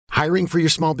Hiring for your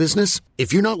small business?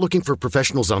 If you're not looking for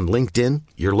professionals on LinkedIn,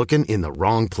 you're looking in the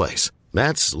wrong place.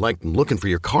 That's like looking for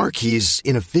your car keys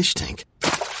in a fish tank.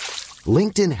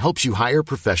 LinkedIn helps you hire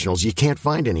professionals you can't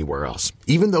find anywhere else,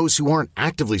 even those who aren't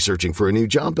actively searching for a new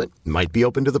job but might be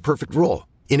open to the perfect role.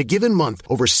 In a given month,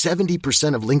 over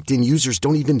 70% of LinkedIn users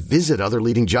don't even visit other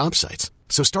leading job sites.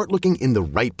 So start looking in the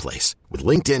right place. With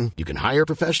LinkedIn, you can hire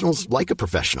professionals like a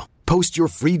professional. Post your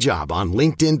free job on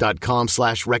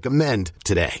linkedin.com/recommend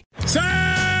today.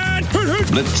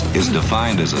 Blitz is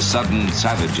defined as a sudden,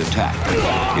 savage attack.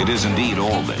 It is indeed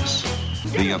all this.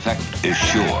 The effect is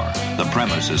sure. The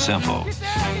premise is simple.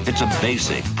 It's a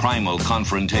basic, primal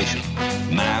confrontation,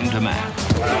 man to man.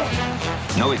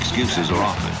 No excuses are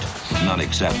offered. None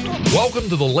accepted. Welcome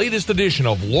to the latest edition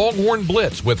of Longhorn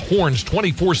Blitz with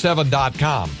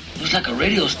horns247.com. Looks like a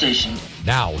radio station.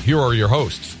 Now, here are your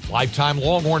hosts. Lifetime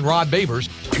Longhorn Rod Babers.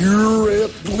 Pure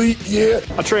athlete, yeah.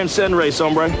 I transcend race,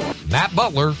 hombre. Matt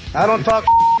Butler. I don't talk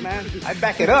man. I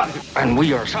back it up. And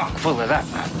we are chock full of that,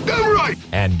 man. Damn right.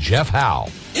 And Jeff Howe.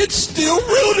 It's still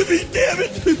real to me, damn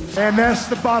it. And that's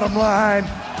the bottom line,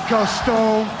 because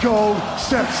Stone Cold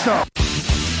said so.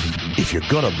 If you're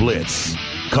gonna blitz,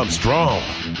 come strong,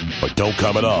 but don't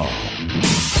come at all.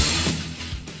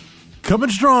 Coming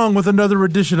strong with another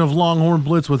edition of Longhorn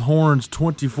Blitz with Horns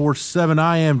 24/7.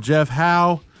 I am Jeff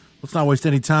Howe. Let's not waste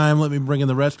any time. Let me bring in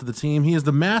the rest of the team. He is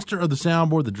the master of the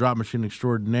soundboard, the drop machine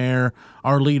extraordinaire,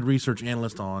 our lead research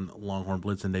analyst on Longhorn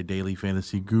Blitz and a daily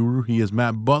fantasy guru. He is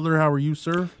Matt Butler. How are you,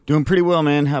 sir? Doing pretty well,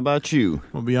 man. How about you?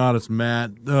 I'll be honest,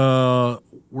 Matt. We're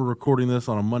recording this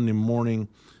on a Monday morning.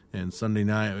 And Sunday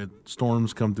night,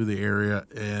 storms come through the area,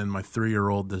 and my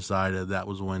 3-year-old decided that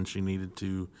was when she needed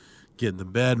to get into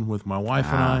bed with my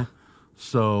wife and I.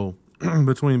 So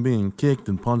between being kicked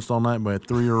and punched all night by a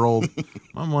 3-year-old,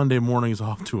 my Monday morning is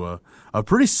off to a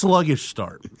pretty sluggish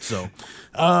start. So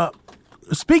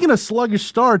speaking of sluggish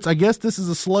starts, I guess this is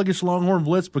a sluggish Longhorn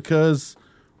Blitz because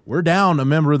we're down a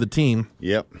member of the team.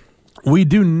 Yep. We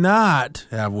do not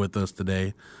have with us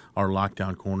today our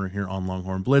lockdown corner here on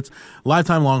Longhorn Blitz.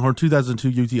 Lifetime Longhorn,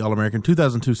 2002 UT All-American,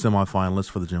 2002 semifinalist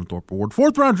for the Jim Thorpe Award.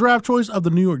 4th-round draft choice of the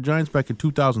New York Giants back in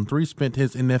 2003. Spent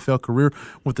his NFL career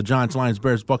with the Giants, Lions,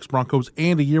 Bears, Bucks, Broncos,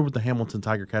 and a year with the Hamilton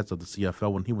Tiger Cats of the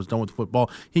CFL. When he was done with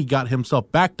football, he got himself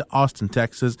back to Austin,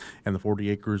 Texas, and the 40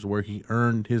 acres where he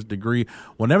earned his degree.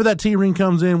 Whenever that T-ring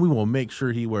comes in, we will make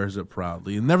sure he wears it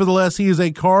proudly. And nevertheless, he is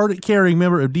a card-carrying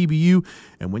member of DBU,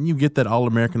 and when you get that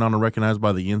All-American honor recognized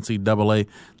by the NCAA,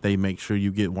 they make sure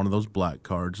you get one of those black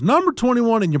cards. Number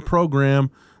 21 in your program,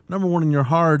 number 1 in your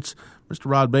hearts. Mr.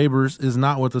 Rod Babers is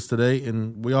not with us today,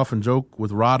 and we often joke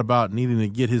with Rod about needing to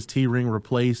get his T-ring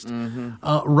replaced.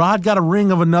 Rod got a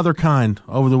ring of another kind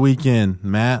over the weekend.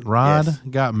 Matt, Rod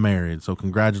got married, so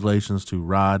congratulations to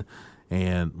Rod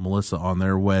and Melissa on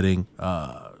their wedding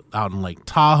out in Lake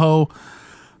Tahoe.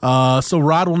 So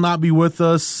Rod will not be with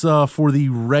us for the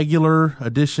regular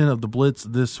edition of the Blitz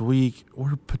this week.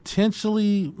 We're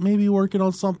potentially maybe working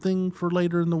on something for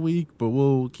later in the week, but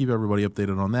we'll keep everybody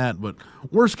updated on that. But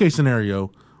worst case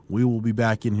scenario, we will be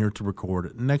back in here to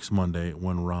record next Monday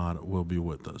when Rod will be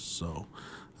with us. So,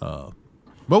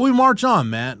 but we march on,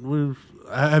 Matt.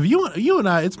 Have you and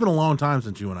I? It's been a long time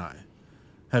since you and I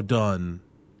have done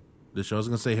this show. I was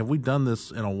going to say, have we done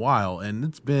this in a while? And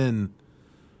it's been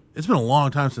a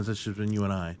long time since it's just been you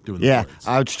and I doing the Blitz.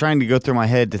 I was trying to go through my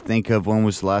head to think of when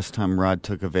was the last time Rod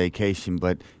took a vacation,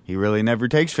 but he really never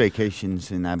takes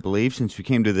vacations. And I believe since we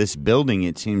came to this building,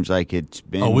 it seems like it's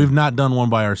been... Oh, we've not done one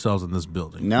by ourselves in this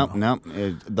building. Nope.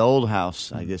 The old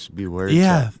house, I guess, would be where it's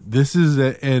at. This is,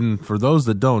 and for those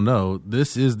that don't know,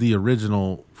 this is the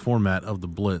original format of the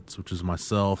Blitz, which is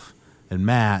myself and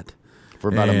Matt. For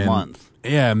about a month.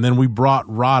 Yeah, and then we brought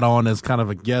Rod on as kind of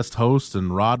a guest host,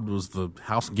 and Rod was the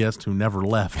house guest who never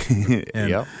left.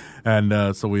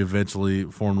 And so we eventually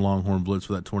formed Longhorn Blitz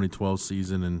for that 2012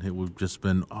 season, and we've just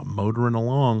been motoring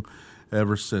along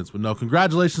ever since. But no,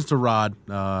 congratulations to Rod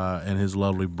and his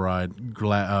lovely bride.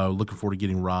 Looking forward to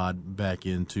getting Rod back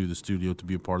into the studio to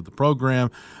be a part of the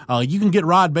program. You can get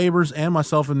Rod Babers and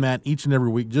myself and Matt each and every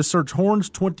week. Just search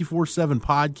Horns 24/7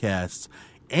 Podcasts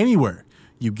anywhere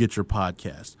you get your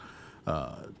podcast.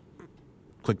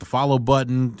 Click the follow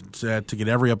button to get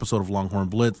every episode of Longhorn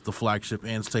Blitz, the flagship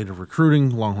and state of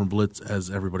recruiting. Longhorn Blitz, as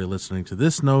everybody listening to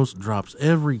this knows, drops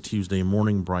every Tuesday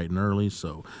morning bright and early.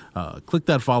 So click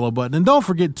that follow button. And don't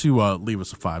forget to leave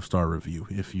us a 5-star review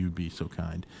if you'd be so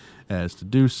kind as to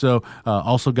do so.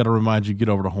 Also got to remind you, get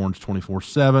over to Horns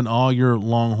 24/7. All your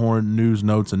Longhorn news,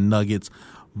 notes, and nuggets,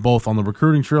 both on the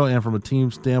recruiting trail and from a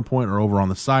team standpoint, are over on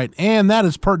the site. And that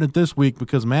is pertinent this week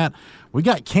because, Matt, we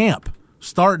got camp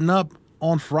starting up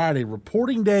on Friday.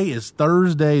 Reporting day is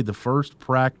Thursday. The first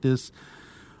practice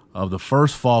of the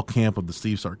first fall camp of the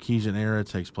Steve Sarkisian era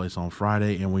takes place on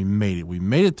Friday, and we made it. We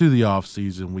made it through the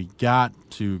offseason. We got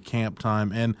to camp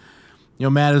time. And,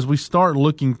 Matt, as we start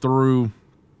looking through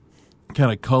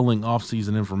kind of culling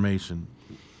offseason information,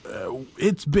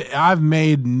 I've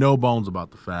made no bones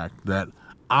about the fact that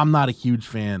I'm not a huge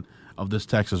fan of this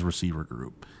Texas receiver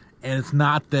group. And it's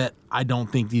not that I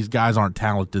don't think these guys aren't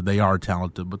talented. They are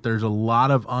talented, but there's a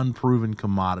lot of unproven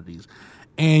commodities.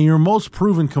 And your most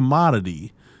proven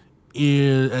commodity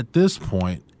at this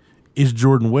point is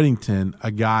Jordan Whittington, a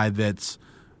guy that's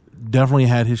definitely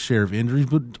had his share of injuries.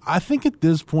 But I think at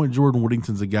this point, Jordan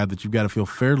Whittington's a guy that you've got to feel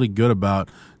fairly good about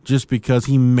just because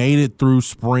he made it through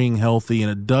spring healthy,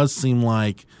 and it does seem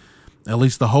like at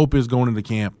least the hope is going into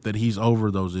camp that he's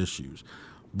over those issues.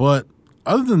 But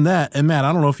other than that, and Matt,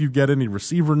 I don't know if you've got any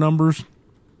receiver numbers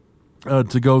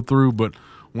to go through, but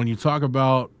when you talk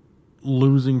about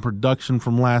losing production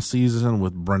from last season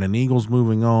with Brennan Eagles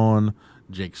moving on,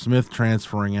 Jake Smith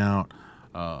transferring out,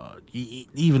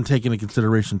 even taking into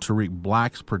consideration Tariq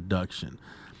Black's production,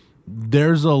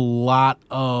 there's a lot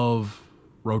of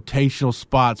rotational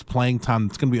spots, playing time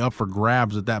that's going to be up for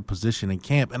grabs at that position in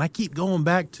camp. And I keep going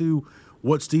back to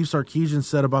what Steve Sarkisian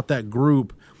said about that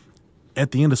group at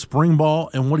the end of spring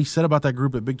ball and what he said about that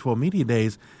group at Big 12 Media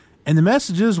Days. And the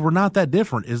messages were not that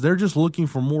different, is they're just looking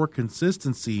for more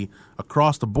consistency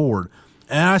across the board.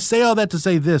 And I say all that to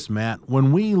say this, Matt.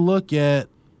 When we look at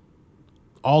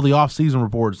all the off-season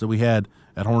reports that we had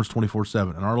at Horns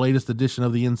 24/7, and our latest edition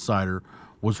of The Insider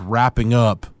was wrapping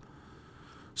up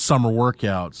summer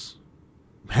workouts,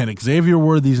 and Xavier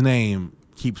Worthy's name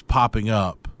keeps popping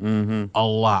up a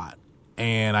lot.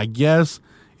 And I guess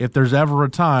if there's ever a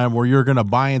time where you're going to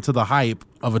buy into the hype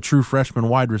of a true freshman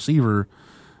wide receiver,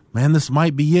 man, this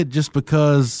might be it, just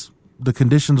because the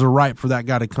conditions are right for that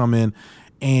guy to come in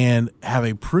and have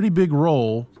a pretty big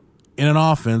role in an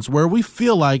offense where we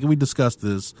feel like, and we discussed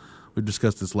this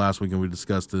last week, and we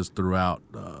discussed this throughout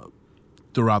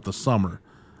the summer.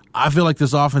 I feel like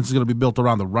this offense is going to be built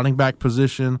around the running back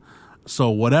position. So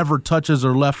whatever touches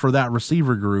are left for that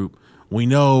receiver group, we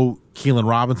know Keelan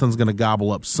Robinson's going to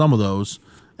gobble up some of those,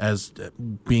 as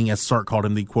Sark called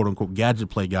him, the quote-unquote gadget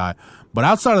play guy. But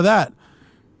outside of that,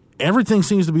 everything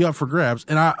seems to be up for grabs.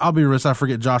 And I'll be remiss, I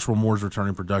forget Joshua Moore's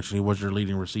returning production. He was your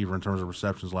leading receiver in terms of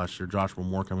receptions last year, Joshua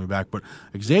Moore coming back. But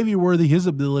Xavier Worthy, his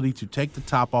ability to take the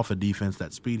top off of defense,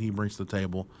 that speed he brings to the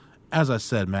table, as I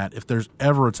said, Matt, if there's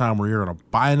ever a time where you're going to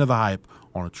buy into the hype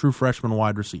on a true freshman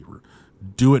wide receiver,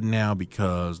 do it now,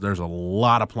 because there's a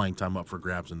lot of playing time up for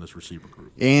grabs in this receiver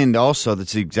group. And also,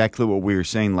 that's exactly what we were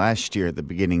saying last year at the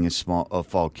beginning of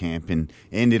fall camp, and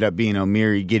ended up being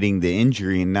O'Meary getting the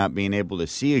injury and not being able to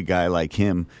see a guy like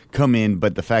him come in.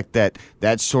 But the fact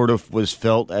that sort of was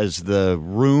felt as the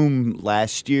room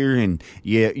last year, and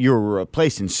you were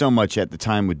replacing so much at the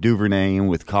time with Duvernay and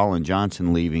with Colin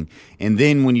Johnson leaving. And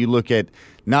then when you look at,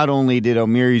 not only did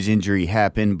O'Meary's injury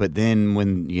happen, but then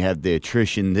when you have the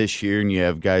attrition this year and you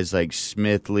have guys like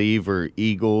Smith leave, or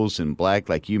Eagles and Black,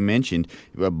 like you mentioned,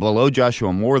 below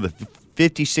Joshua Moore, the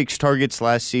 56 targets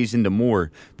last season to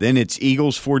Moore. Then it's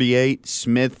Eagles 48,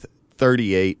 Smith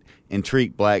 38, and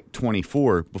Tariq Black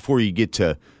 24 before you get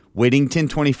to Whittington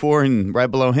 24, and right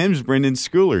below him is Brendan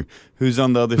Schooler, who's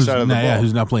on the other side of the ball. Yeah,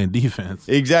 who's not playing defense.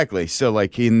 Exactly. So,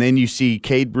 and then you see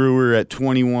Cade Brewer at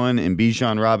 21 and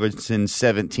Bijan Robinson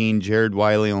 17. Jared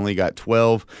Wiley only got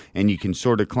 12, and you can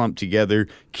sort of clump together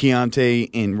Keontae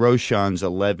and Roschon's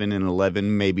 11 and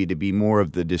 11, maybe to be more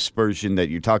of the dispersion that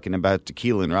you're talking about to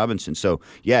Keelan Robinson. So,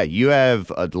 yeah, you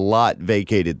have a lot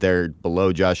vacated there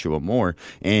below Joshua Moore.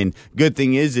 And good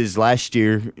thing is last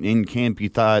year in camp you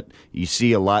thought you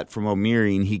see a lot from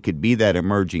O'Meary, and he could be that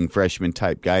emerging freshman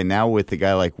type guy. Now with a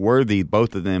guy like Worthy,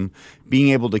 both of them being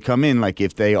able to come in, like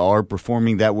if they are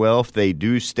performing that well, if they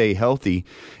do stay healthy,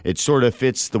 it sort of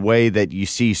fits the way that you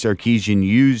see Sarkisian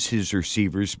use his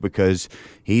receivers, because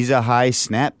he's a high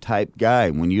snap type guy.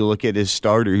 When you look at his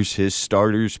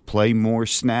starters play more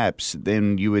snaps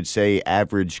than you would say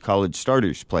average college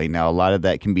starters play. Now, a lot of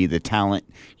that can be the talent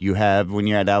you have when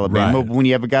you're at Alabama, right. But when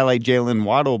you have a guy like Jalen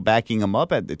Waddle backing him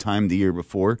up at the time the year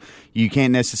before, you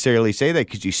can't necessarily say that,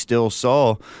 because you still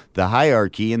saw the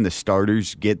hierarchy and the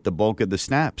starters get the bulk of the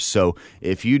snaps. So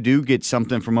if you do get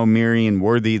something from O'Meary and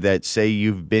Worthy that, say,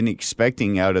 you've been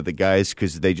expecting out of the guys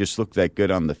because they just look that good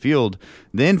on the field,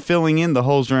 then filling in the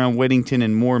holes around Whittington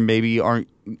and Moore maybe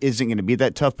isn't going to be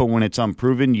that tough. But when it's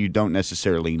unproven, you don't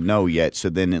necessarily know yet, so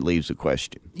then it leaves a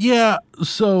question. Yeah,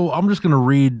 so I'm just going to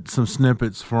read some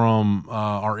snippets from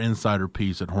our insider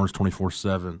piece at Horns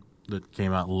 24/7 that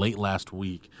came out late last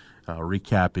week,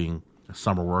 recapping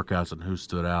summer workouts and who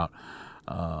stood out.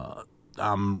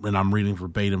 I'm reading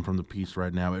verbatim from the piece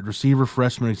right now. At receiver,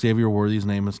 freshman Xavier Worthy's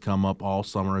name has come up all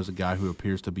summer as a guy who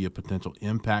appears to be a potential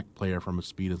impact player from a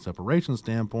speed and separation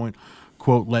standpoint.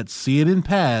 Quote, let's see it in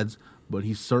pads, but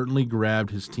he certainly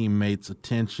grabbed his teammates'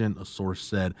 attention, a source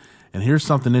said. And here's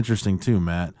something interesting too,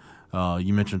 Matt.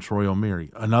 You mentioned Troy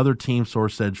O'Meary. Another team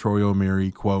source said Troy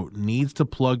O'Meary, quote, needs to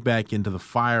plug back into the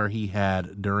fire he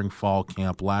had during fall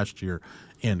camp last year,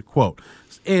 end quote.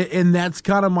 And that's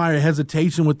kind of my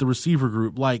hesitation with the receiver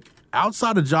group. Like,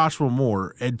 outside of Joshua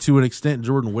Moore and to an extent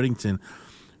Jordan Whittington,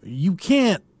 you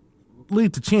can't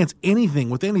lead to chance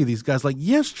anything with any of these guys. Like,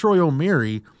 yes, Troy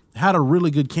O'Meary had a really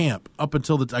good camp up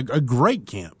until a great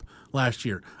camp last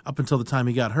year, up until the time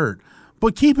he got hurt.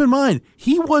 But keep in mind,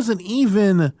 he wasn't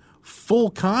even full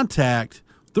contact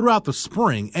throughout the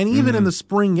spring. And even in the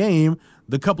spring game,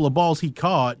 the couple of balls he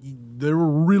caught, there were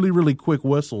really, really quick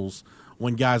whistles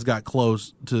when guys got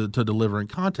close to delivering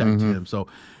contact to him. So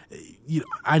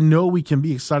I know we can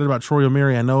be excited about Troy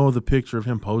O'Meary. I know the picture of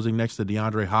him posing next to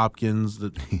DeAndre Hopkins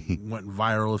that went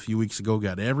viral a few weeks ago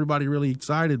got everybody really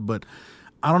excited. But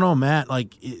I don't know, Matt,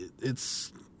 like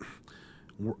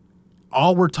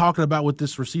all we're talking about with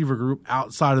this receiver group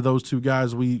outside of those two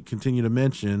guys we continue to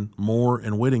mention, Moore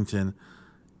and Whittington,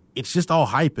 it's just all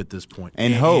hype at this point.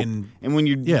 And hope. And when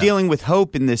you're dealing with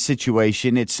hope in this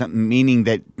situation, it's something meaning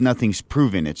that nothing's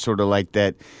proven. It's sort of like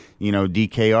that,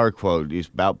 DKR quote is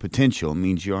about potential. It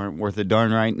means you aren't worth a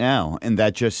darn right now. And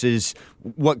that just is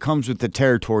what comes with the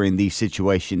territory in these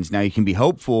situations. Now, you can be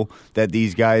hopeful that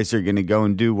these guys are going to go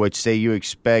and do what, say, you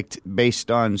expect based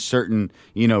on certain,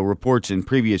 reports in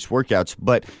previous workouts.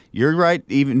 But you're right,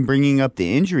 even bringing up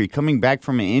the injury, coming back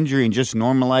from an injury and just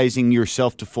normalizing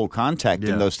yourself to full contact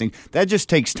and those things, that just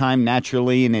takes time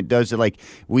naturally, and it does it like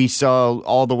we saw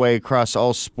all the way across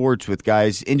all sports with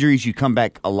guys. Injuries, you come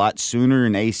back a lot sooner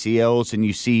in ACLs, and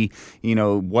you see,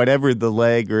 whatever the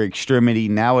leg or extremity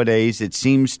nowadays, it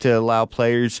seems to allow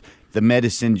players, the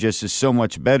medicine just is so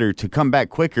much better to come back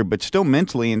quicker, but still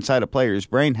mentally inside a player's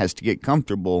brain has to get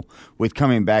comfortable with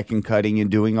coming back and cutting and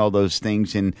doing all those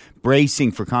things and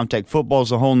bracing for contact. Football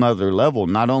is a whole nother level.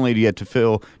 Not only do you have to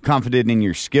feel confident in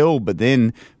your skill, but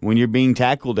then when you're being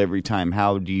tackled every time,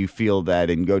 how do you feel that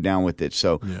and go down with it?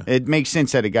 So it makes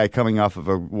sense that a guy coming off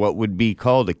of what would be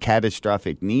called a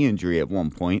catastrophic knee injury at one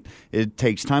point, it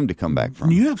takes time to come back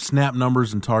from. You have snap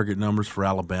numbers and target numbers for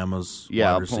Alabama's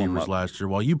wide receivers last year.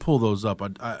 While you pull those up,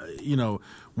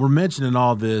 we're mentioning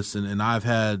all this, and I've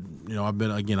had, I've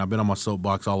been on my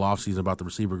soapbox all offseason about the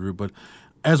receiver group, but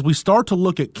as we start to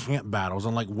look at camp battles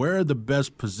and like where are the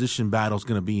best position battles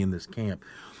going to be in this camp,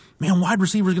 man, wide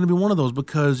receiver is going to be one of those,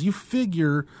 because you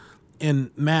figure, and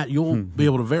Matt, you'll be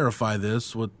able to verify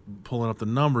this with pulling up the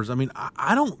numbers. I mean,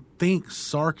 I don't think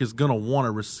Sark is going to want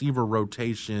a receiver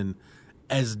rotation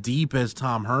as deep as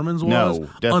Tom Herman's was,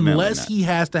 unless he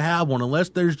has to have one, unless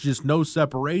there's just no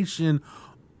separation.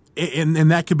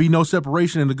 And that could be no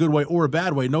separation in a good way or a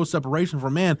bad way, no separation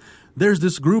from, man, there's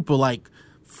this group of like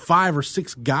 5 or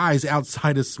 6 guys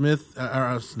outside of Smith,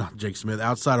 not Jake Smith,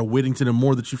 outside of Whittington and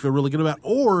Moore that you feel really good about.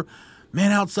 Or,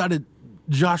 man, outside of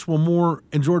Joshua Moore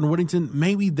and Jordan Whittington,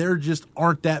 maybe there just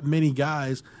aren't that many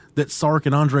guys that Sark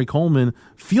and Andre Coleman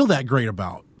feel that great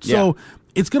about. So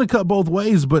it's going to cut both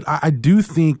ways, but I do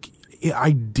think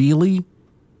ideally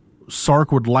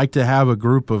Sark would like to have a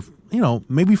group of,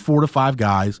 maybe 4 to 5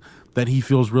 guys that he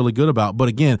feels really good about. But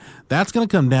again, that's going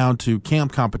to come down to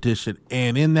camp competition.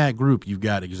 And in that group, you've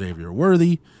got Xavier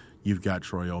Worthy, you've got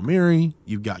Troy O'Meary,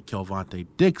 you've got Kelvontae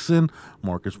Dixon,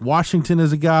 Marcus Washington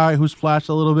is a guy who splashed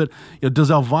a little bit. Does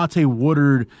Alvontae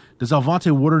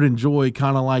Woodard enjoy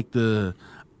kind of like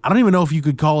I don't even know if you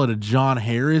could call it a John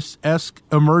Harris-esque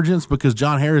emergence, because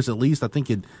John Harris, at least, I think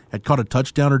had caught a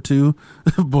touchdown or two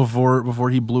before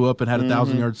he blew up and had a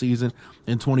 1,000-yard season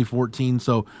in 2014.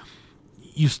 So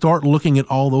you start looking at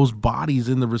all those bodies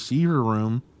in the receiver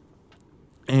room,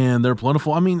 and they're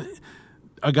plentiful. I mean,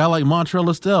 a guy like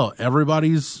Montrell Estelle,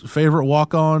 everybody's favorite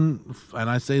walk-on, and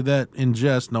I say that in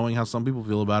jest, knowing how some people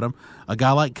feel about him. A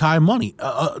guy like Kai Money.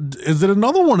 Is it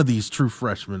another one of these true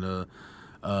freshmen?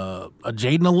 A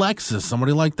Jaden Alexis,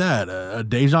 somebody like that. A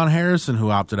Dejon Harrison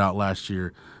who opted out last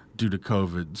year due to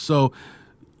COVID. So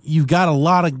you've got a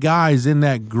lot of guys in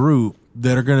that group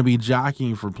that are going to be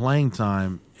jockeying for playing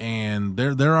time, and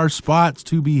there are spots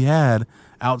to be had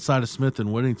outside of Smith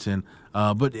and Whittington.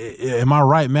 But am I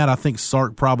right, Matt? I think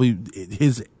Sark probably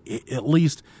at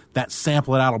least that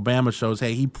sample at Alabama shows,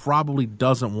 hey, he probably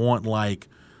doesn't want like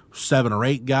 7 or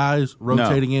 8 guys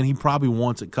rotating in. He probably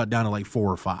wants it cut down to like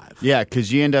 4 or 5. Yeah,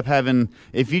 because you end up having,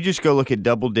 if you just go look at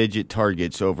double-digit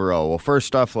targets overall, well,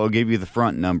 first off, I'll give you the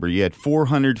front number. You had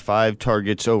 405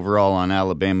 targets overall on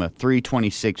Alabama,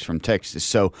 326 from Texas.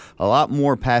 So a lot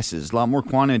more passes, a lot more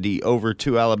quantity over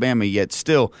to Alabama, yet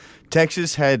still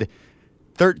Texas had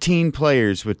 13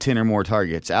 players with 10 or more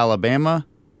targets. Alabama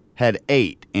had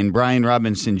 8, and Brian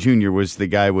Robinson Jr. was the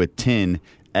guy with 10.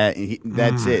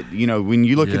 That's it. You know, when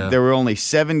you look at, there were only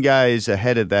 7 guys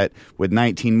ahead of that with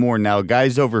 19 more. Now,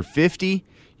 guys over 50,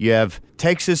 you have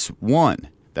Texas 1.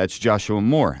 That's Joshua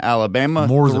Moore. Alabama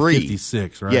Moore's 3. at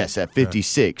 56, right? Yes, at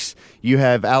 56. Okay. You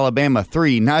have Alabama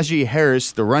 3. Najee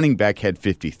Harris, the running back, had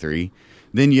 53.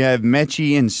 Then you have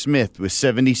Mechie and Smith with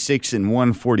 76 and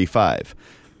 145.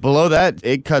 Below that,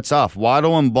 it cuts off.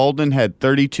 Waddle and Bolden had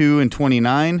 32 and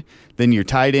 29. Then your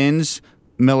tight ends,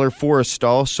 Miller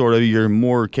Forrestall, sort of your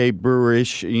more Cade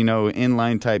Brewer-ish,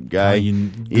 inline type guy.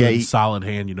 Solid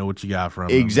hand. You know what you got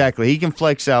from him. Exactly. He can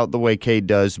flex out the way Cade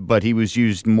does, but he was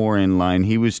used more in line.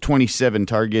 He was 27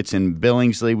 targets, and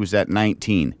Billingsley was at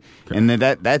 19. Okay. And then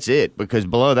that's it, because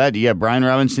below that, you have Brian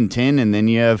Robinson 10, and then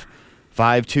you have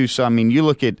 5-2. So, I mean, you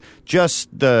look at just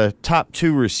the top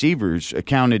 2 receivers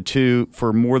accounted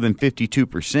for more than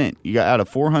 52%. You got out of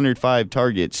 405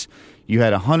 targets, you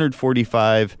had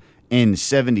 145 and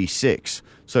 76.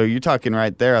 So you're talking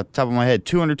right there off the top of my head,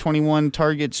 221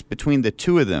 targets between the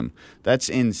 2 of them. That's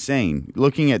insane.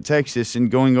 Looking at Texas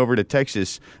and going over to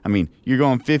Texas, I mean, you're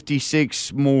going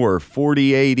 56 Moore,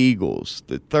 48 Eagles,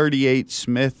 the 38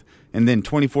 Smith, and then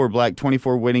 24 Black,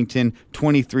 24 Whittington,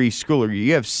 23 Schooler.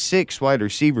 You have 6 wide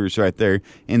receivers right there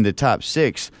in the top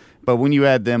 6. But when you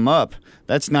add them up,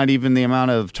 that's not even the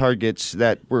amount of targets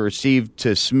that were received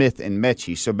to Smith and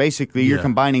Mechie. So basically, you're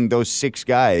combining those 6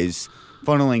 guys,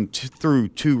 funneling through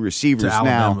 2 receivers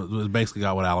Alabama, now. Basically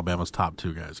got what Alabama's top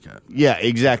 2 guys got. Yeah,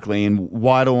 exactly. And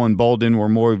Waddle and Bolden were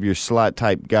more of your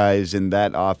slot-type guys in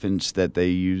that offense that they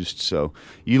used. So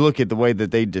you look at the way that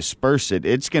they disperse it,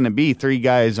 it's going to be 3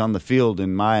 guys on the field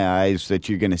in my eyes that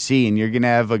you're going to see, and you're going to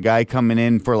have a guy coming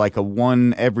in for like a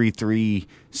 1 every 3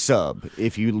 sub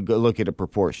if you look at a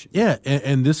proportion. Yeah,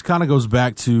 and this kind of goes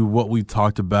back to what we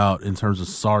talked about in terms of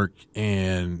Sark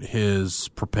and his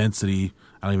propensity.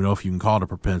 I don't even know if you can call it a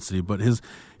propensity, but his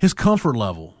comfort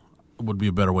level would be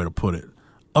a better way to put it,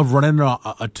 of running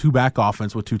a 2-back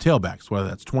offense with 2 tailbacks, whether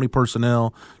that's 20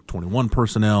 personnel, 21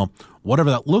 personnel, whatever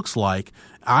that looks like.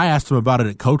 I asked him about it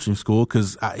at coaching school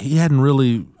because he hadn't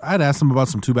really – I had asked him about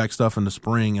some 2-back stuff in the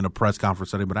spring in a press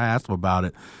conference setting, but I asked him about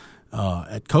it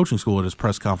at coaching school at his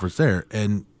press conference there.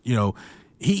 And,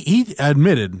 he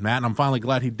admitted, Matt, and I'm finally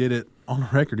glad he did it on the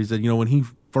record. He said, when he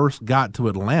first got to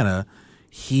Atlanta –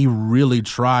 he really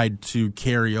tried to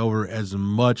carry over as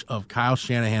much of Kyle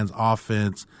Shanahan's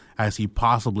offense as he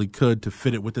possibly could to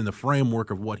fit it within the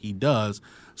framework of what he does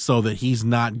so that he's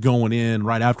not going in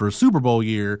right after a Super Bowl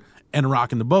year and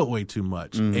rocking the boat way too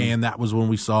much. Mm-hmm. And that was when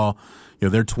we saw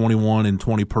their 21 and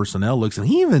 20 personnel looks. And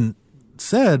he even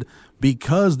said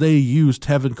because they used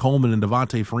Tevin Coleman and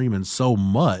Devontae Freeman so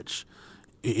much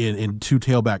in 2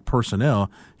 tailback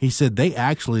personnel, he said they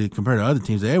actually, compared to other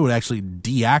teams, they would actually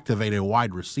deactivate a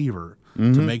wide receiver to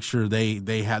make sure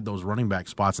they had those running back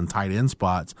spots and tight end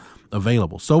spots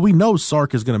available. So we know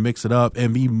Sark is going to mix it up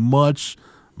and be much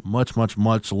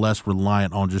less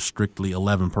reliant on just strictly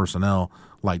 11 personnel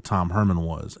like Tom Herman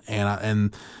was.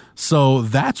 And so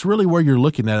that's really where you're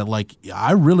looking at it. Like,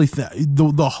 I really think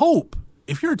the hope,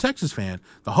 if you're a Texas fan,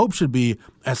 the hope should be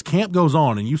as camp goes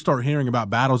on and you start hearing about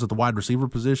battles at the wide receiver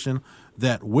position,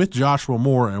 that with Joshua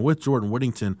Moore and with Jordan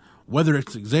Whittington, whether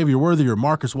it's Xavier Worthy or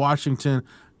Marcus Washington,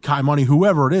 Kai Money,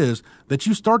 whoever it is, that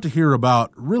you start to hear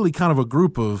about really kind of a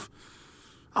group of,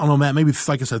 I don't know, Matt, maybe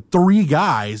like I said, 3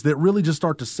 guys that really just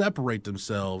start to separate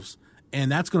themselves. And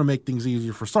that's going to make things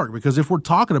easier for Sark, because if we're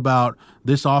talking about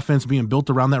this offense being built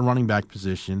around that running back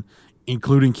position,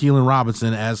 including Keelan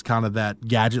Robinson as kind of that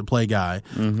gadget play guy.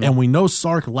 Mm-hmm. And we know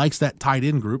Sark likes that tight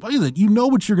end group. You know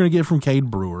what you're going to get from Cade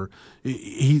Brewer.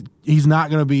 He's not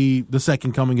going to be the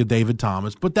second coming of David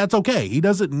Thomas, but that's okay. He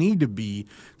doesn't need to be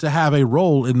to have a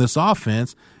role in this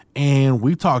offense. And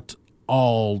we talked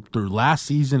all through last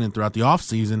season and throughout the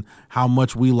offseason how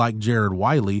much we like Jared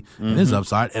Wiley and his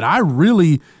upside. And I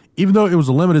really, even though it was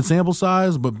a limited sample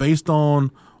size, but based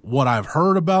on what I've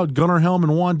heard about Gunnar Helm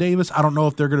and Juan Davis, I don't know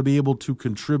if they're going to be able to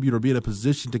contribute or be in a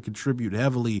position to contribute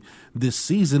heavily this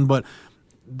season, but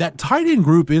that tight end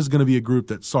group is going to be a group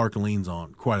that Sark leans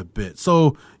on quite a bit.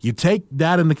 So you take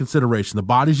that into consideration, the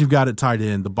bodies you've got at tight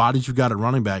end, the bodies you've got at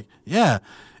running back. Yeah,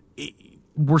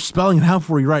 we're spelling it out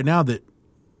for you right now that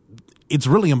it's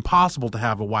really impossible to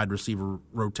have a wide receiver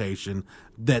rotation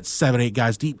that's 7-8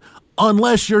 guys deep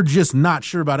unless you're just not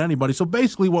sure about anybody. So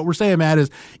basically what we're saying, Matt, is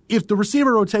if the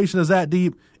receiver rotation is that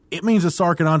deep, it means that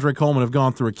Sark and Andre Coleman have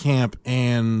gone through a camp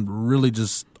and really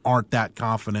just aren't that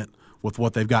confident with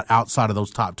what they've got outside of those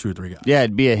top 2 or 3 guys. Yeah,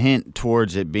 it'd be a hint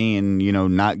towards it being,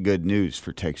 not good news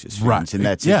for Texas fans in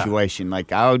that situation. Yeah.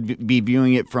 Like, I would be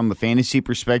viewing it from a fantasy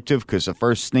perspective because the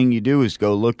first thing you do is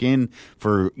go look in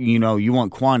for, you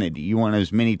want quantity. You want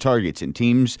as many targets. And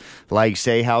teams like,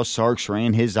 say, how Sark's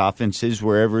ran his offenses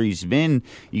wherever he's been,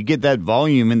 you get that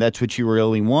volume, and that's what you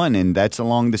really want. And that's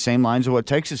along the same lines of what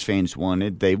Texas fans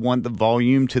wanted. They want the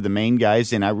volume to the main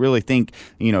guys. And I really think,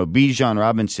 Bijan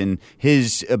Robinson,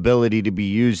 his ability to be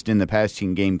used in the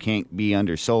passing game can't be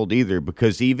undersold either,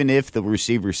 because even if the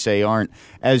receivers, say, aren't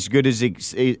as good as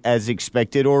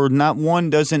expected, or not one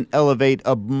doesn't elevate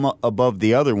above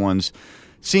the other ones,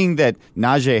 seeing that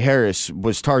Najee Harris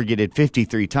was targeted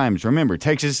 53 times. Remember,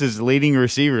 Texas's leading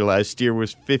receiver last year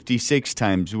was 56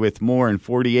 times with Moore and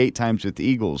 48 times with the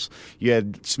Eagles. You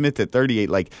had Smith at 38.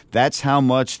 Like, that's how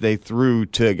much they threw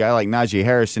to a guy like Najee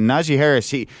Harris. And Najee Harris,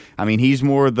 he's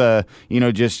more the,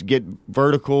 just get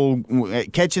vertical,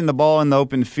 catching the ball in the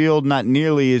open field, not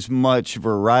nearly as much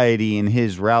variety in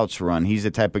his routes run. He's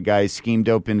the type of guy schemed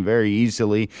open very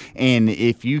easily. And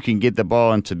if you can get the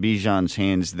ball into Bijan's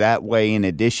hands that way,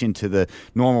 in addition to the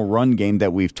normal run game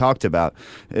that we've talked about,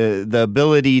 the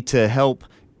ability to help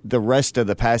the rest of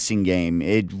the passing game,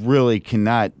 it really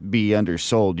cannot be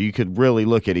undersold. You could really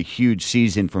look at a huge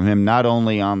season from him, not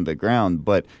only on the ground,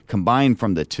 but combined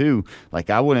from the two. Like,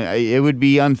 it would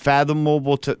be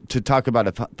unfathomable to talk about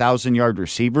a 1,000-yard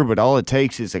receiver, but all it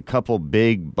takes is a couple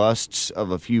big busts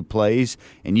of a few plays,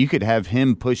 and you could have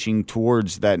him pushing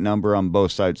towards that number on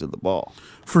both sides of the ball.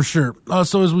 For sure.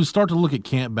 So as we start to look at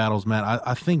camp battles, Matt,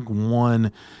 I think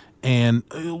one, and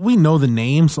we know the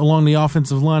names along the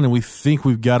offensive line, and we think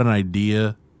we've got an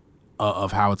idea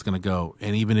of how it's going to go.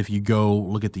 And even if you go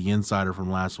look at the insider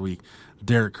from last week,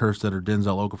 Derek Kerstetter,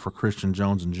 Denzel Okafor, Christian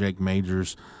Jones, and Jake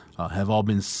Majors have all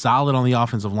been solid on the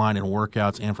offensive line in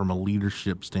workouts and from a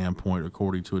leadership standpoint,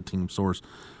 according to a team source.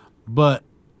 But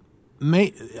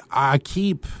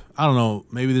I don't know,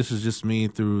 maybe this is just me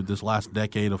through this last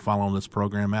decade of following this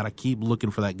program, Matt. I keep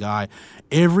looking for that guy.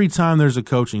 Every time there's a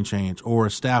coaching change or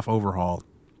a staff overhaul,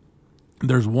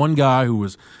 there's one guy who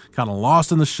was kind of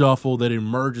lost in the shuffle that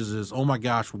emerges as, oh my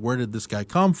gosh, where did this guy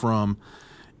come from?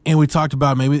 And we talked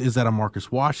about, maybe is that a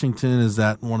Marcus Washington? Is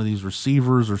that one of these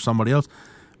receivers or somebody else?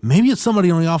 Maybe it's somebody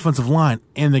on the offensive line.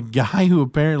 And the guy who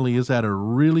apparently has had a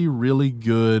really, really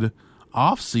good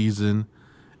offseason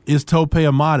is Tope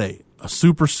Amade, a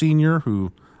super senior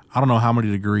who, I don't know how many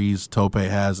degrees Tope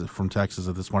has from Texas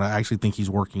at this point. I actually think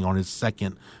he's working on his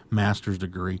second master's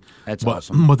degree. That's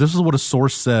awesome. But this is what a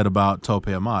source said about Tope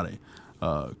Amade.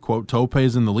 Quote, Tope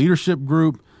is in the leadership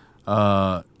group.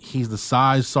 He's the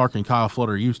size Sark and Kyle Flood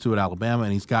are used to at Alabama,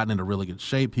 and he's gotten into really good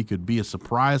shape. He could be a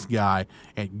surprise guy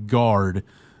at guard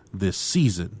this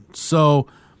season. So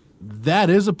that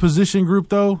is a position group,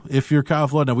 though, if you're Kyle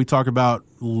Flood. Now, we talk about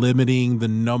limiting the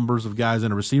numbers of guys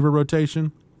in a receiver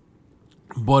rotation.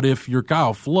 But if you're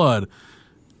Kyle Flood,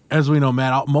 as we know,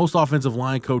 Matt, most offensive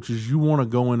line coaches, you want to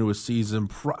go into a season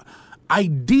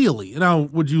ideally. Now,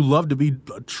 would you love to be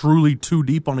truly too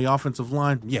deep on the offensive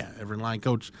line? Yeah, every line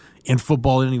coach in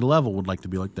football at any level would like to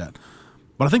be like that.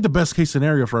 But I think the best case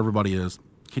scenario for everybody is,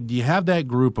 could you have that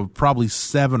group of probably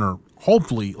 7 or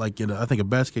hopefully, I think a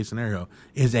best case scenario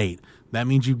is 8. That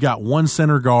means you've got one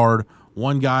center guard,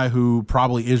 one guy who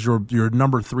probably is your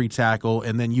number 3 tackle,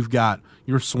 and then you've got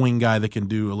your swing guy that can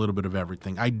do a little bit of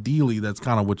everything. Ideally, that's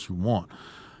kind of what you want.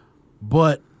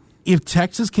 But if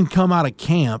Texas can come out of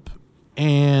camp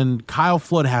and Kyle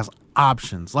Flood has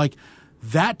options, like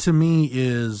that to me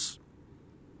is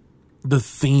the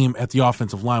theme at the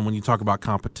offensive line when you talk about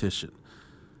competition.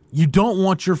 You don't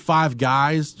want your 5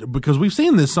 guys, because we've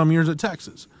seen this some years at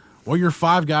Texas, where your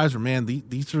 5 guys are, man,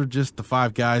 these are just the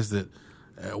 5 guys that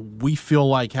we feel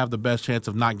like have the best chance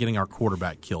of not getting our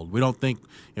quarterback killed. We don't think,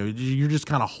 you're just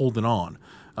kind of holding on.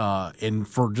 And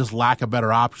for just lack of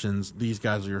better options, these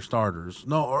guys are your starters.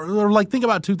 No, or like think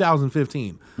about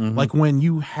 2015, like when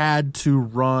you had to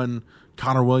run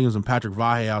Connor Williams and Patrick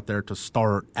Vahe out there to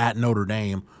start at Notre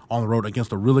Dame on the road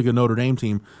against a really good Notre Dame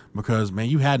team, because, man,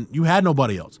 you had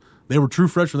nobody else. They were true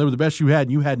freshmen. They were the best you had,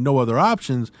 and you had no other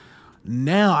options.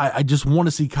 Now I just want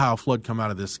to see Kyle Flood come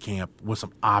out of this camp with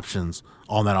some options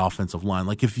on that offensive line.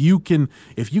 Like if you can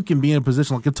be in a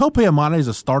position, like if Tope Amade is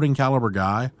a starting caliber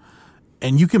guy,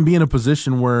 and you can be in a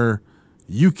position where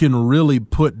you can really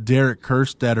put Derek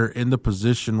Kerstetter in the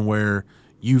position where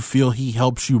you feel he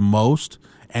helps you most,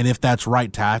 and if that's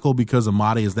right tackle because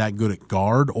Amade is that good at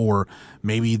guard, or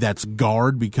maybe that's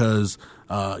guard because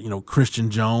Christian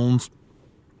Jones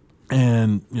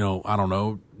and I don't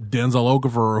know, Denzel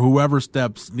Okafor or whoever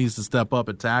needs to step up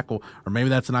at tackle, or maybe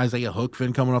that's an Isaiah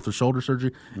Hookfin coming off the shoulder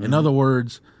surgery. In other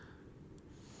words,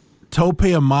 Tope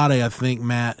Amade, I think,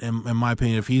 Matt, in my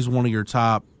opinion, if he's one of your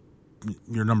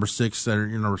number 6 or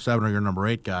your number 7 or your number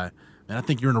 8 guy, and I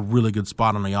think you're in a really good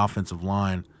spot on the offensive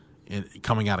line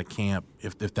coming out of camp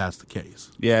if that's the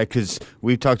case. Yeah, because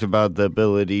we've talked about the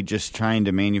ability just trying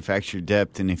to manufacture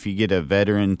depth, and if you get a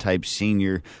veteran-type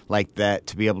senior like that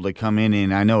to be able to come in,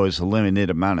 and I know it's a limited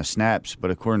amount of snaps,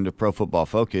 but according to Pro Football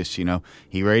Focus,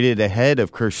 he rated ahead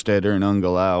of Kerstetter and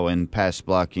Ungalau in pass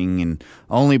blocking, and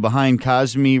only behind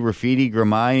Cosmi, Rafidi,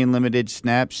 Gramai in limited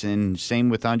snaps, and same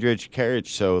with Andre Karich.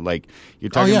 So,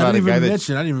 you're talking about a guy I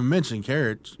didn't even mention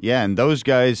Karich. Yeah, and those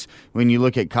guys, when you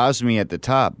look at Cosmi at the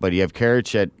top, but you have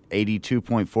Karich at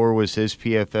 82.4 was his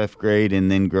PFF grade, and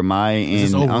then Gramai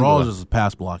and overall is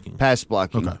pass blocking. Pass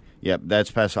blocking. Okay. Yep, that's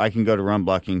pass. I can go to run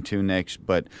blocking too next,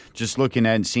 but just looking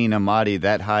at and seeing Amade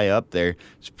that high up there,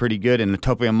 it's pretty good. And the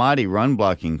Tope Amade run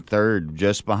blocking 3rd,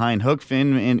 just behind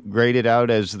Hookfin, and graded out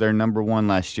as their number 1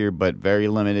 last year, but very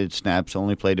limited snaps,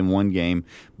 only played in 1 game.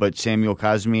 But Samuel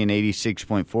Cosmi in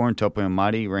 86.4, and Tope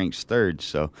Amade ranks 3rd,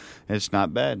 so it's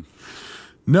not bad.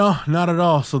 No, not at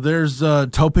all. So there's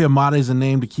Tope Amade is a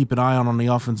name to keep an eye on the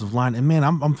offensive line. And, man,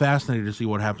 I'm fascinated to see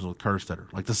what happens with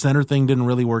Kerstetter. The center thing didn't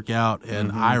really work out,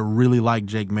 and I really like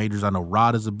Jake Majors. I know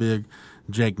Rod is a big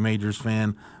Jake Majors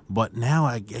fan, but now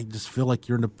I just feel like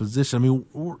you're in a position. I mean,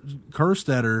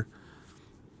 Kerstetter,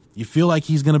 you feel like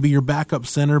he's going to be your backup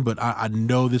center, but I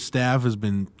know this staff has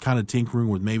been kind of tinkering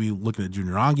with maybe looking at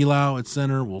Junior Angulau at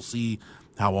center. We'll see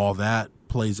how all that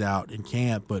plays out in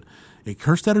camp, but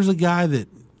Kerstetter's a guy that,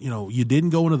 you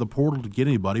didn't go into the portal to get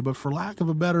anybody, but for lack of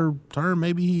a better term,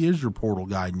 maybe he is your portal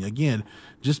guy. And again,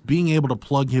 just being able to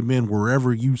plug him in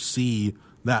wherever you see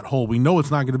that hole. We know it's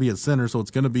not going to be at center, so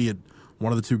it's going to be at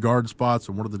one of the 2 guard spots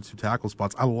or one of the 2 tackle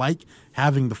spots. I like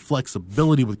having the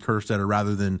flexibility with Kerstetter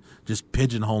rather than just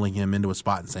pigeonholing him into a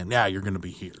spot and saying, yeah, you're going to be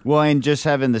here. Well, and just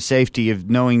having the safety of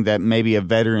knowing that maybe a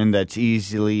veteran that's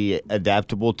easily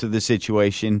adaptable to the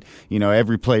situation.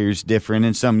 Every player's different,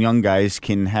 and some young guys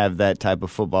can have that type of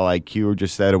football IQ or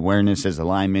just that awareness as a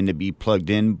lineman to be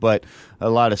plugged in. But a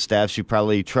lot of staffs, you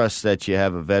probably trust that you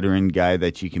have a veteran guy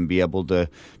that you can be able to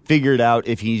figure it out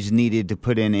if he's needed to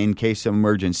put in case of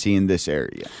emergency in this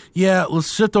area. Yeah,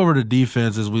 let's shift over to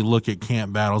defense as we look at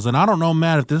camp battles. And I don't know,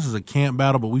 Matt, if this is a camp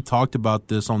battle, but we talked about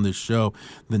this on this show,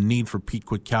 the need for Pete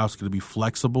Kwiatkowski to be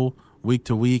flexible week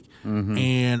to week.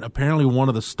 And apparently one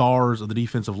of the stars of the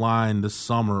defensive line this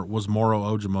summer was Moro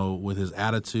Ojomo with his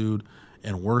attitude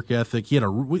and work ethic. He had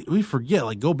we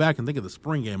forget, go back and think of the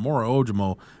spring game. Moro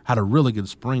Ojomo had a really good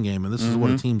spring game, and this is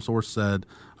what a team source said,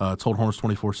 told Horns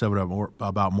 24/7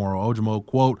 about Moro Ojomo.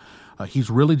 Quote,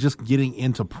 he's really just getting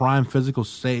into prime physical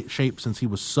shape since he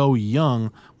was so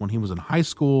young when he was in high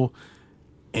school.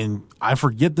 And I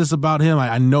forget this about him.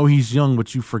 I know he's young,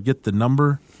 but you forget the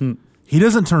number. He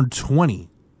doesn't turn 20.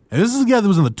 And this is a guy that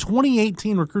was in the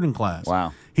 2018 recruiting class.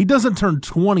 Wow. He doesn't turn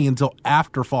 20 until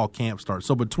after fall camp starts.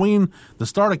 So between the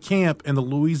start of camp and the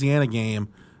Louisiana game,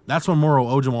 that's when Moro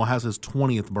Ojomo has his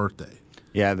 20th birthday.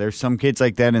 Yeah, there's some kids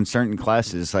like that in certain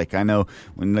classes. I know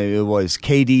when it was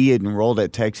KD enrolled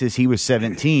at Texas, he was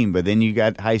 17, but then you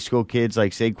got high school kids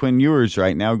like Saquon Ewers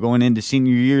right now going into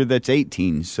senior year that's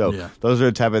 18. So those are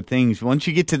the type of things. Once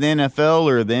you get to the NFL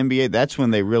or the NBA, that's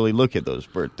when they really look at those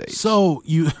birthdays. So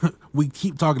we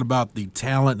keep talking about the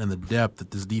talent and the depth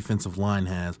that this defensive line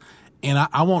has. And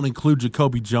I won't include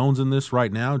Jacoby Jones in this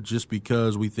right now just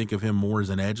because we think of him more as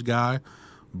an edge guy.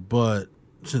 But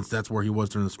since that's where he was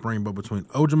during the spring, but between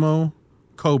Ojomo,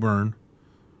 Coburn,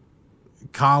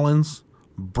 Collins,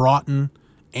 Broughton,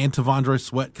 and Tavondre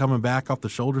Sweat coming back off the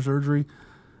shoulder surgery,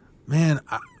 I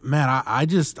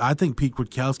think Pete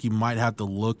Kwiatkowski might have to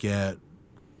look at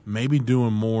maybe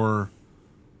doing more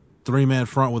 3-man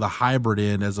front with a hybrid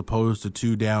in as opposed to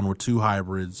 2 down with 2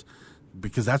 hybrids,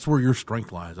 because that's where your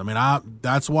strength lies. I mean,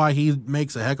 that's why he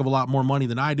makes a heck of a lot more money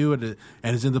than I do and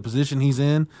is in the position he's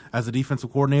in as a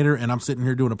defensive coordinator, and I'm sitting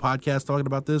here doing a podcast talking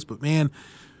about this. But, man,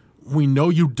 we know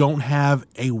you don't have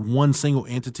one single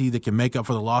entity that can make up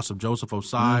for the loss of Joseph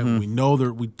Osai. We know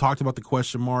that we talked about the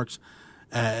question marks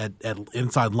at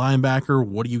inside linebacker.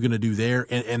 What are you going to do there?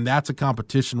 And that's a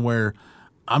competition where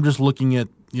I'm just looking at,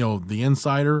 the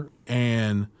insider,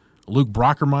 and Luke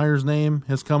Brockermeyer's name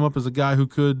has come up as a guy who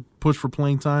could push for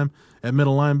playing time at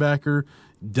middle linebacker.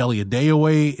 Delia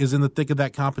Deoye is in the thick of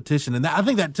that competition. And I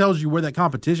think that tells you where that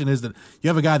competition is, that you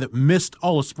have a guy that missed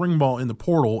all of spring ball in the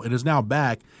portal and is now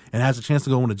back and has a chance to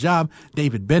go win a job.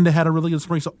 David Benda had a really good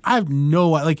spring. So I have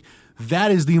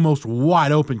that is the most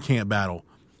wide open camp battle,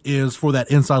 is for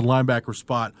that inside linebacker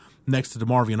spot next to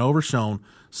DeMarvion Overshown.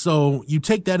 So you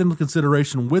take that into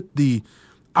consideration with the,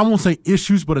 I won't say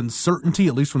issues, but uncertainty,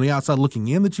 at least from the outside looking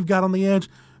in, that you've got on the edge.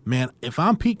 Man, if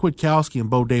I'm Pete Kwiatkowski and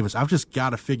Bo Davis, I've just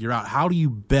got to figure out how do you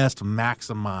best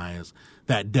maximize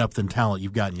that depth and talent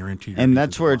you've got in your interior. And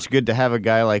that's where it's good to have a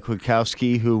guy like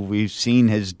Kwiatkowski, who we've seen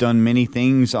has done many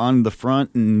things on the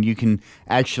front, and you can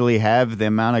actually have the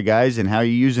amount of guys and how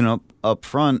you use them up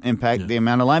front impact the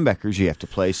amount of linebackers you have to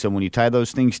play. So when you tie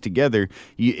those things together,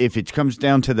 if it comes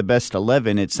down to the best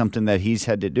 11, it's something that he's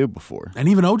had to do before. And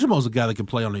even Ojomo's a guy that can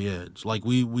play on the edge. Like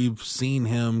we've seen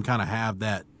him kind of have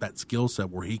that skill set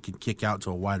where he can kick out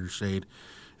to a wider shade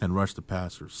and rush the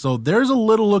passers. So there's a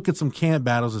little look at some camp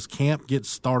battles as camp gets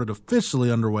started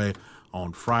officially underway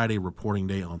on Friday, reporting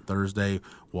day on Thursday.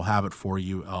 We'll have it for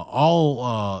you.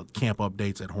 All camp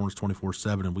updates at Horns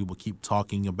 24/7, and we will keep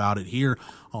talking about it here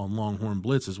on Longhorn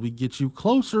Blitz as we get you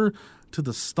closer to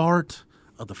the start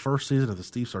of the first season of the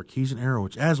Steve Sarkisian era,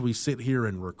 which as we sit here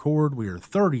and record, we are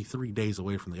 33 days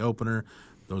away from the opener.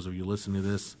 Those of you listening to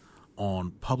this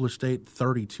on published date,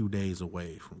 32 days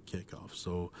away from kickoff.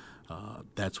 So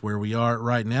that's where we are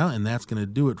right now, and that's going to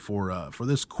do it for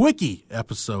this quickie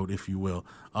episode, if you will,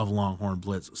 of Longhorn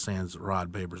Blitz sans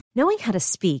Rod Babers. Knowing how to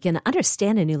speak and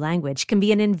understand a new language can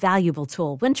be an invaluable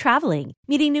tool when traveling,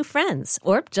 meeting new friends,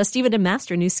 or just even to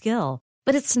master a new skill.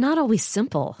 But it's not always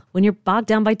simple when you're bogged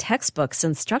down by textbooks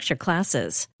and structured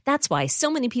classes. That's why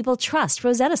so many people trust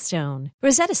Rosetta Stone.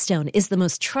 Rosetta Stone is the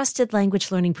most trusted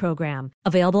language learning program,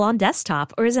 available on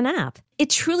desktop or as an app. It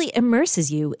truly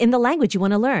immerses you in the language you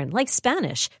want to learn, like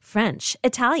Spanish, French,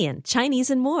 Italian,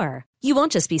 Chinese, and more. You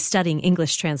won't just be studying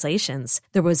English translations.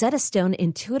 The Rosetta Stone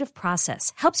intuitive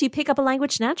process helps you pick up a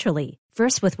language naturally,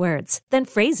 first with words, then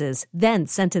phrases, then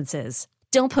sentences.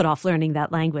 Don't put off learning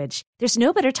that language. There's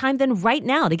no better time than right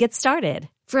now to get started.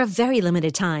 For a very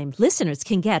limited time, listeners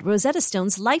can get Rosetta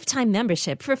Stone's lifetime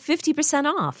membership for 50%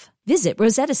 off. Visit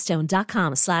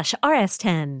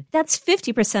rosettastone.com/rs10. That's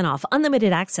 50% off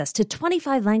unlimited access to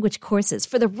 25 language courses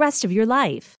for the rest of your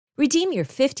life. Redeem your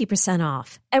 50%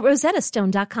 off at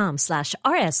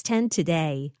rosettastone.com/rs10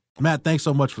 today. Matt, thanks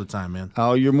so much for the time, man.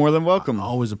 Oh, you're more than welcome. I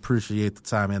always appreciate the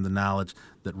time and the knowledge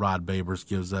that Rod Babers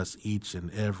gives us each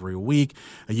and every week.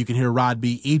 You can hear Rod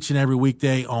B each and every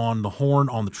weekday on the Horn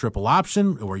on the Triple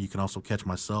Option, where you can also catch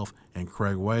myself and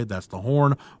Craig Wade. That's the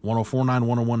Horn, 104.9,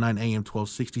 101.9 AM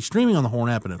 1260, streaming on the Horn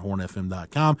app and at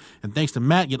hornfm.com. And thanks to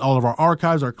Matt, get all of our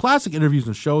archives. Our classic interviews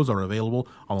and shows are available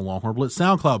on the Longhorn Blitz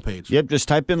SoundCloud page. Yep, just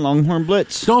type in Longhorn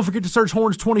Blitz. Don't forget to search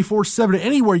Horns 24/7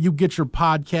 anywhere you get your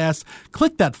podcasts.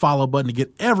 Click that follow button to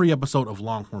get every episode of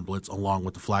Longhorn Blitz along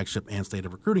with the flagship and state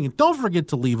of recruiting. And don't forget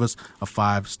to leave us a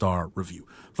 5-star review.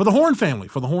 For the Horn family,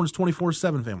 for the Horns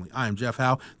 24/7 family, I am Jeff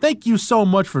Howe. Thank you so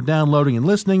much for downloading and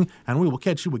listening, and we will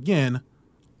catch you again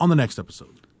on the next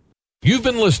episode. You've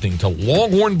been listening to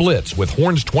Longhorn Blitz with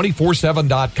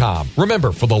horns247.com.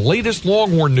 Remember, for the latest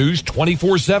Longhorn news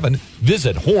 24/7,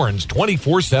 visit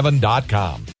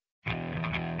horns247.com.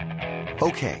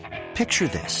 Okay, picture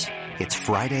this. It's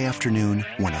Friday afternoon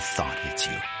when a thought hits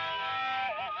you.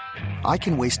 I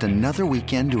can waste another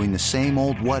weekend doing the same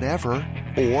old whatever,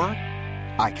 or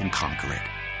I can conquer it.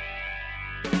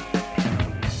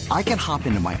 I can hop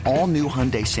into my all-new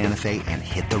Hyundai Santa Fe and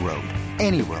hit the road.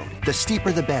 Any road. The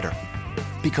steeper, the better.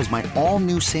 Because my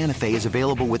all-new Santa Fe is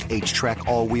available with H-Track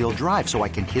all-wheel drive, so I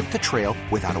can hit the trail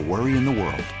without a worry in the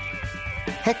world.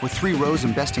 Heck, with 3 rows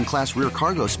and best-in-class rear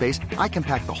cargo space, I can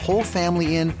pack the whole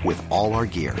family in with all our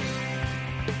gear.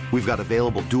 We've got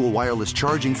available dual wireless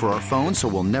charging for our phones, so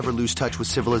we'll never lose touch with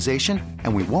civilization,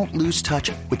 and we won't lose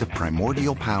touch with the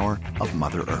primordial power of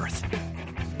Mother Earth.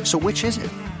 So which is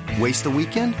it? Waste the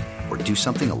weekend or do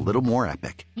something a little more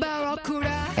epic?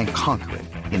 And conquer it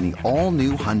in the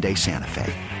all-new Hyundai Santa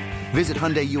Fe. Visit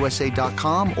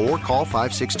HyundaiUSA.com or call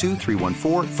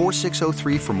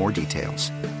 562-314-4603 for more details.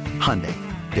 Hyundai,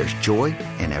 there's joy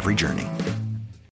in every journey.